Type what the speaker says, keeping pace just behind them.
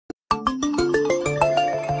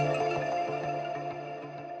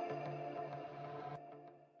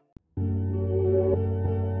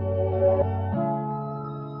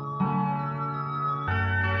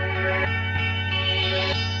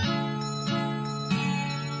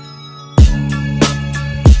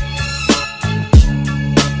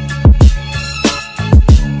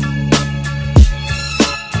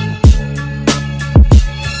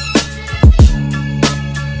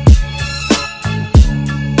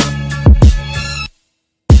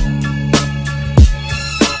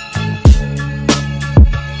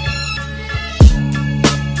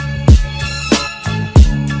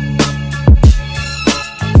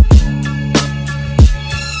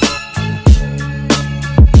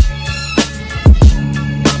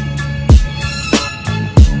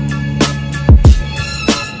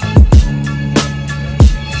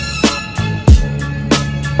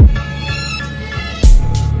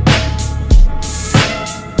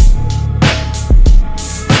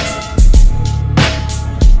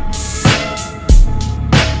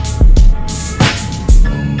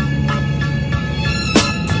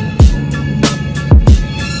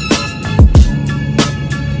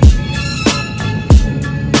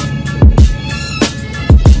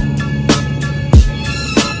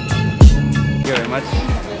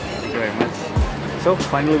So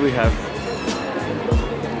finally we have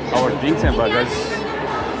our drinks and burgers.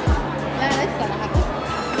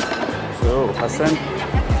 So Hassan.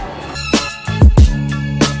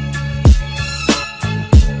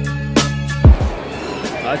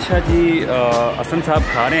 अच्छा जी, हसन साहब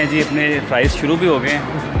खा रहे हैं जी, अपने फ्राइज़ शुरू भी हो गए हैं।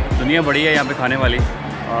 दुनिया बड़ी है यहाँ पे खाने वाली।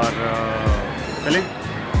 और चलें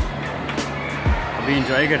अभी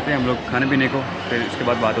इंजॉय करते हैं हम लोग खाने पीने को, फिर उसके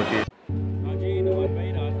बाद बात होती है। हाँ जी नवाज भाई,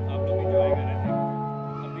 रात आप लोग इंजॉय कर रहे थे।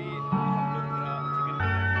 अभी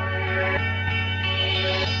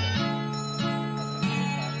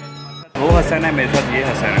वो हसन है मेरे साथ, ये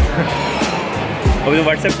हसन है। अभी तो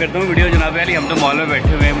व्हाट्सएप करता हूँ वीडियो जनाब वाली। हम तो मॉल में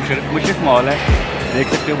बैठे हुए हैं, मुशरफ मॉल है, देख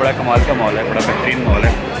सकते हो, बड़ा कमाल का मॉल है, बड़ा बेहतरीन मॉल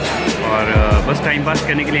है। और बस टाइम पास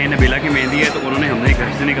करने के लिए नबीला की मेहंदी है तो उन्होंने हमने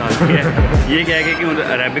घर से निकाल दिया है। ये क्या है कि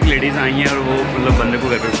अरेबिक लेडीज़ आई हैं और वो मतलब बंदे को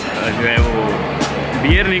घर जो है वो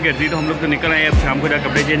बियर नहीं करती, तो हम लोग तो निकल आए। अब शाम को जाकर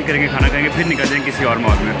कपड़े चेंज करेंगे, खाना खाएंगे, फिर निकल जाएंगे किसी और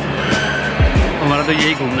मॉल में। हमारा तो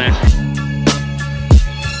यही घूमना है।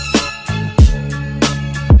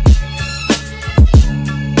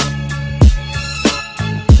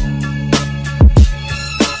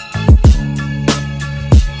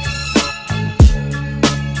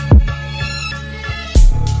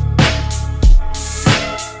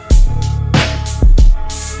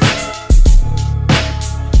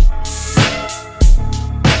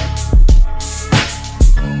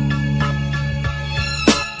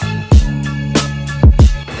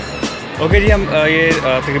 ओके जी, हम ये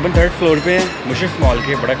तकरीबन 3rd फ्लोर पे हैं मुशरफ मॉल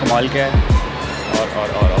के। बड़ा कमाल का है।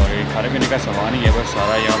 और ये खाने पीने का सामान ही है बस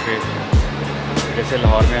सारा यहाँ पे, जैसे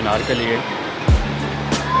लाहौर में अनारकली है।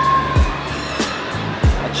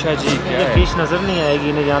 अच्छा जी, क्या है? फिश नज़र नहीं आएगी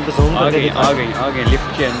ना, यहाँ पे जूम करके आ गई लिफ्ट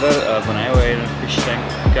के अंदर बनाया हुआ है फिश टैंक।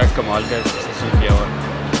 क्या कमाल का सिस्टम किया हुआ है,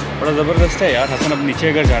 बड़ा ज़बरदस्त है यार। हसन अब नीचे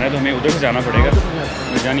अगर जाना है तो हमें उधर से जाना पड़ेगा,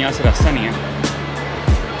 जान यहाँ से रास्ता नहीं है।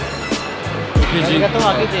 जी तो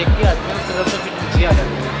आगे देख के आते हैं, उस तरफ से फिर नीचे आ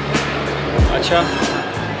जाते हैं। अच्छा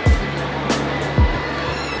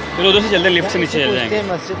चलो उधर से चलते हैं, लिफ्ट से नीचे चल जाएंगे।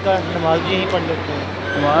 मस्जिद का नमाज भी यहीं पढ़ लेते हैं।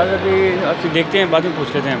 नमाज अभी अब देखते हैं, बाद में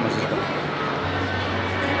पूछ लेते हैं मस्जिद का।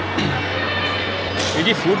 ये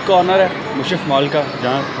जी फूड कॉर्नर है मुशरफ मॉल का,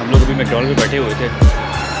 जहाँ हम लोग अभी मैकडॉनल्ड में बैठे हुए थे।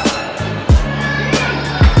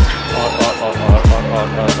 और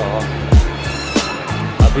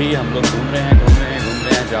अभी हम लोग घूम रहे हैं,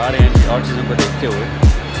 जा रहे हैं और चीज़ों को देखते हुए।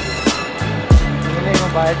 मैंने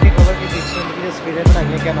मोबाइल की कवर के पीछे उनकी तस्वीरें बनाई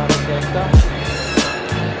हैं। क्या नाम है इसका?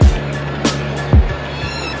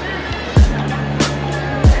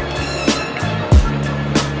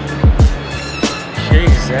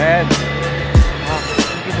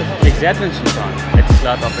 शेख ज़ैद बिन सुल्तान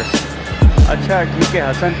इस्लात ऑफिस। अच्छा ठीक है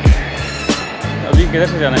हसन, अभी किधर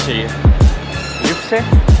से जाना चाहिए?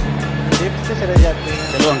 लिफ्ट से चले जाते हैं।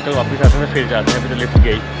 चलो अंकल वापस आते हैं, फिर जाते हैं। अभी तो लिफ्ट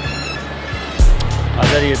गई।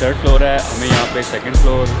 अच्छा ये 3rd फ्लोर है, हमें यहाँ पे 2nd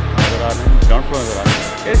फ्लोर नज़र आ रहे हैं, ग्राउंड फ्लोर नज़र आ रहे हैं।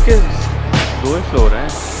 इसके 2 फ्लोर हैं।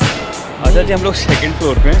 अच्छा जी हम लोग 2nd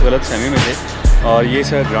फ्लोर पे गलत फहमी में थे, और ये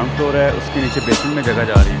सर ग्राउंड फ्लोर है, उसके नीचे बेसमेंट में जगह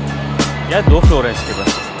जा रही है। यार 2 फ्लोर है इसके,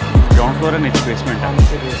 बस ग्राउंड फ्लोर है, नीचे बेसमेंट है।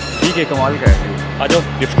 ठीक है, कमाल का है। आ जाओ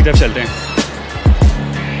लिफ्ट की तरफ चलते हैं।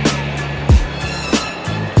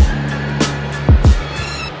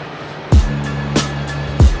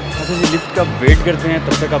 जी लिफ्ट का वेट करते हैं,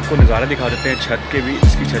 तब तक आपको नज़ारा दिखा देते हैं छत के भी।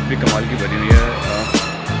 इसकी छत भी कमाल की बनी हुई है।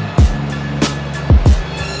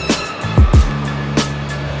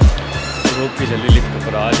 होप कि जल्दी लिफ्ट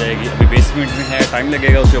ऊपर आ जाएगी। अभी बेसमेंट में है, टाइम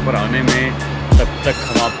लगेगा उसके ऊपर आने में। तब तक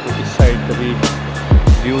हम आपको इस साइड का भी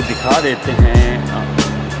व्यू दिखा देते हैं।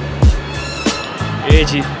 ये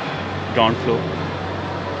जी ग्राउंड फ्लोर।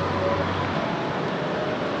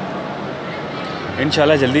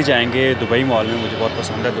 इंशाल्लाह जल्दी जाएंगे दुबई मॉल में। मुझे बहुत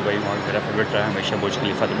पसंद है दुबई मॉल, मेरा फेवरेट रहा है हमेशा बुर्ज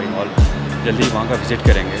खलीफा दुबई मॉल। जल्दी वहाँ का विज़िट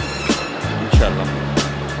करेंगे इंशाल्लाह।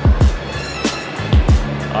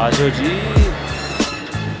 आ जाओ जी।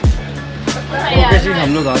 ओके जी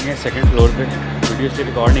हम लोग आ गए 2nd फ्लोर पे। वीडियो से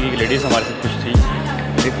रिकॉर्ड नहीं की, लेडीज़ हमारे साथ कुछ थी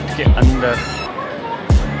लिफ्ट के अंदर।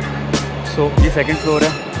 सो ये 2nd फ्लोर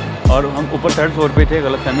है और हम ऊपर 3rd फ्लोर पे थे।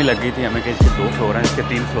 गलत फहमी लग गई थी हमें कि इसके 2 फ्लोर हैं, इसके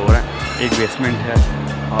 3 फ्लोर हैं, एक बेसमेंट है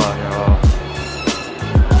और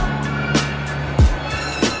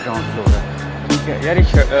ग्राउंड फ्लोर है। ठीक है यार, ये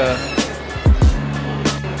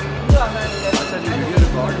अच्छा जी वीडियो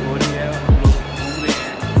रिकॉर्ड हो रही है। हम लोग घूम रहे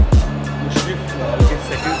हैं मुशरफ के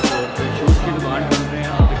 2nd फ्लोर पे, शूज़ की दुकान ढूंढ रहे हैं।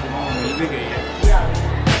 आप देखिए वहाँ मिल भी गई है।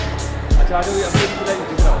 अच्छा आ जाओ, अभी दिख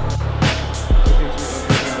रहा हो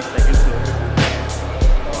 2nd फ्लोर पे,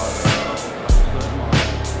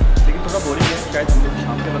 लेकिन थोड़ा बोरिंग है। शायद हम लोग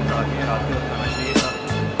शाम के वक्त आते हैं, रात के वक्त आना चाहिए था।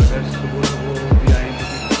 अगर सुबह भी आए तो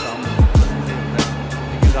काम से होता है,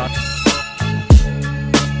 लेकिन रात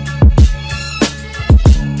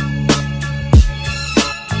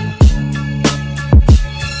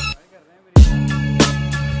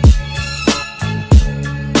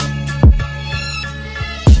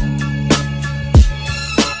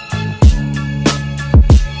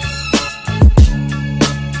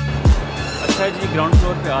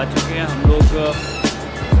लोग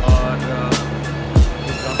और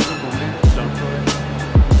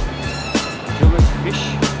जो मैं फिश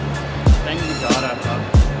टैंक में जा रहा था,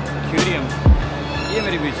 एक्वेरियम, ये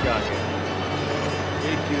मेरे बीच में आ गया। ये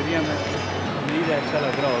एक्वेरियम है, उम्मीद है अच्छा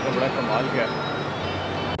लग रहा होगा, बड़ा कमाल का है।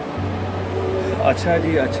 अच्छा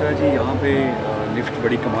जी, यहाँ पे लिफ्ट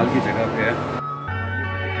बड़ी कमाल की जगह पे है।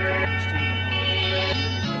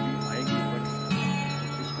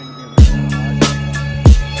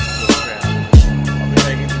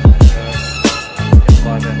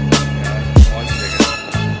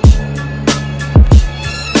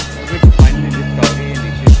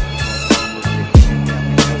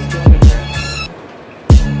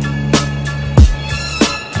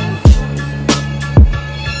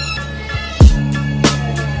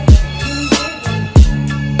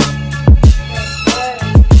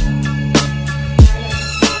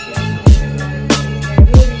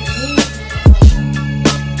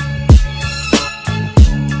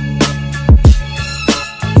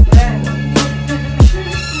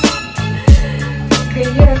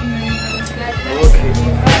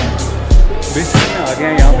 बेसिकली में आ गए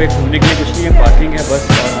हैं यहाँ पे घूमने के लिए, कुछ नहीं है, पार्किंग है बस,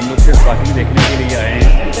 और हम लोग सिर्फ पार्किंग देखने के लिए आए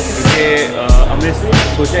हैं क्योंकि हमने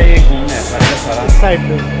सोचा ये घूमना है सारे का सारा साइड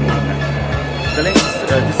पे चलें।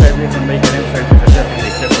 जिस साइड में हम भाई करें उस साइड पर चलते हैं,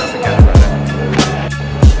 देखते हैं यहाँ पे क्या नज़ारा है।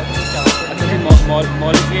 अच्छा जी,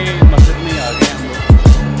 मॉल के मस्जिद में ही आ गए हम लोग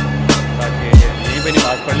ताकि यहीं पे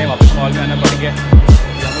नमाज़ पढ़ लें, वापस मॉल में आना पड़ गया।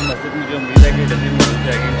 यहाँ पर मस्जिद मुझे उम्मीद है कि जल्दी में मिल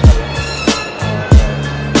जाएगी इंशाल्लाह।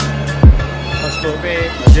 फर्स्ट फ्लोर पे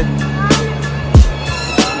मस्जिद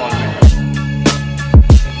मॉल में।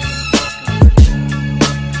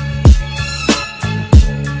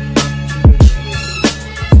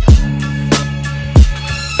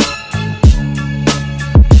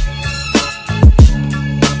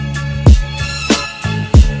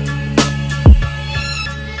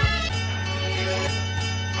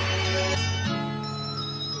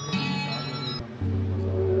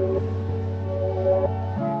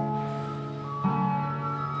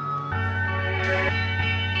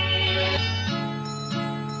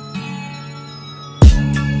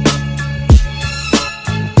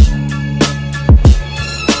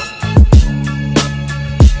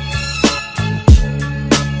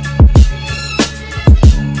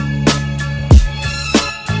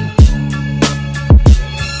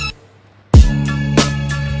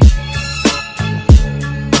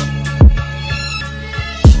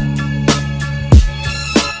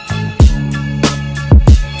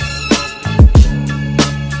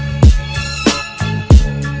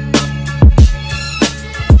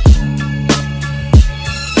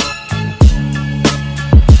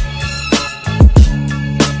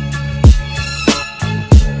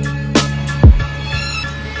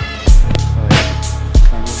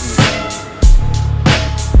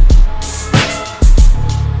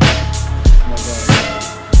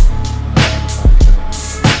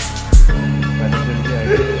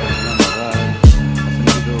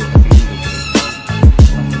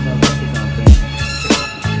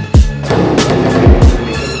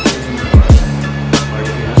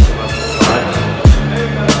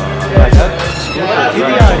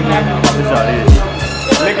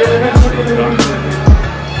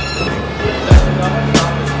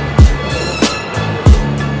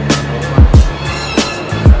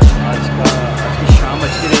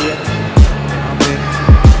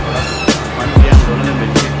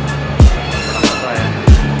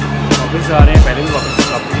 आ रहे हैं, पहले भी वापस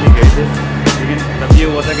के लिए गए थे, लेकिन तब ये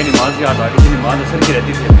हुआ था कि नमाज याद आ गई थी, नमाज असर की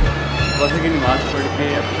रहती थी। बस कि नमाज पढ़ के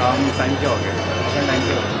अब शाम टाइम क्या हो गया, असर टाइम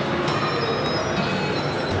क्या हो गया,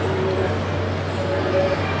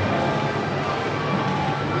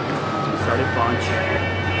 5:30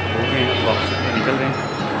 हो गए हैं। वापस निकल रहे हैं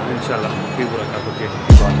इंशाल्लाह, फिर मुलाकात होती है,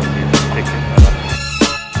 बात होती है, देखते हैं।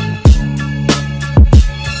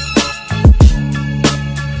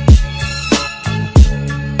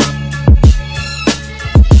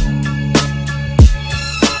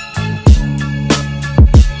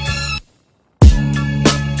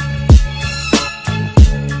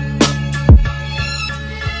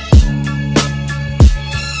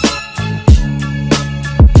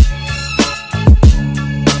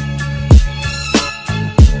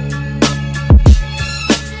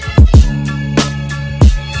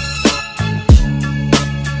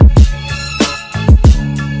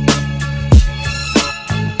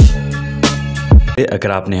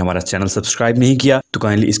 अगर आपने हमारा चैनल सब्सक्राइब नहीं किया तो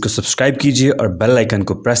काइंडली इसको सब्सक्राइब कीजिए और बेल आइकन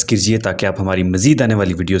को प्रेस कीजिए ताकि आप हमारी मजीद आने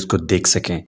वाली वीडियोस को देख सकें।